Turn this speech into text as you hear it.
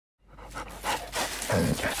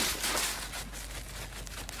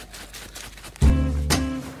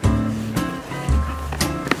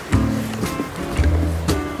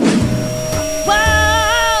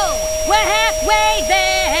We're halfway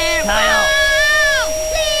there! Kyle! Whoa!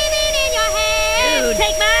 Leaving in your hand! Dude.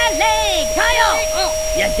 Take my leg! Kyle!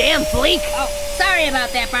 Oh, You damn fleek! sorry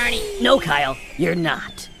about that, Barney. No, Kyle, you're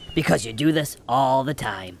not. Because you do this all the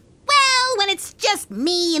time. Well, when it's just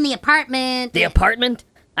me in the apartment... The apartment?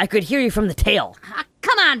 I could hear you from the tail.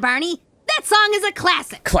 Come on, Barney. That song is a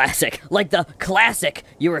classic. Classic. Like the classic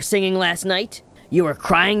you were singing last night? You were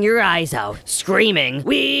crying your eyes out, screaming,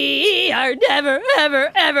 "We are never,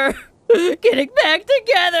 ever, ever getting back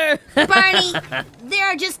together!" Barney, there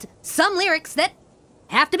are just some lyrics that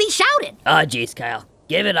have to be shouted. Oh, jeez, Kyle.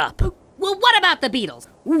 Give it up. Well, what about the Beatles?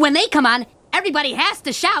 When they come on, everybody has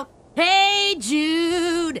to shout, "Hey,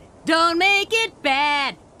 Jude, don't make it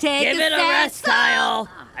bad. Take Give it a sad rest, song." Kyle.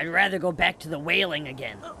 I'd rather go back to the wailing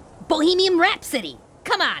again. Bohemian Rhapsody.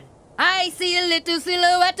 Come on. I see a little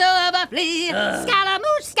silhouette of a flea.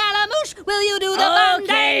 Scaramouche, Scaramouche, will you do the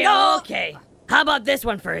fandango? Okay. How about this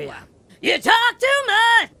one for you? You talk too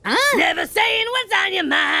much. Huh? Never saying what's on your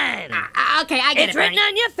mind. Okay, I get It's it, written Barney.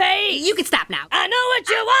 on your face. You can stop now. I know what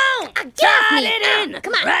you want. Get off Slide me. it in.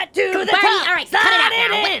 Come on. Right to Come, the Barney, top. all right, Slide cut it out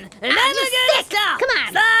it now. in. What? And never you're gonna sick. stop. Come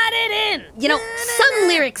on. Slide it in. You know, some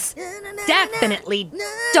lyrics definitely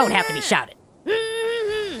don't have to be shouted.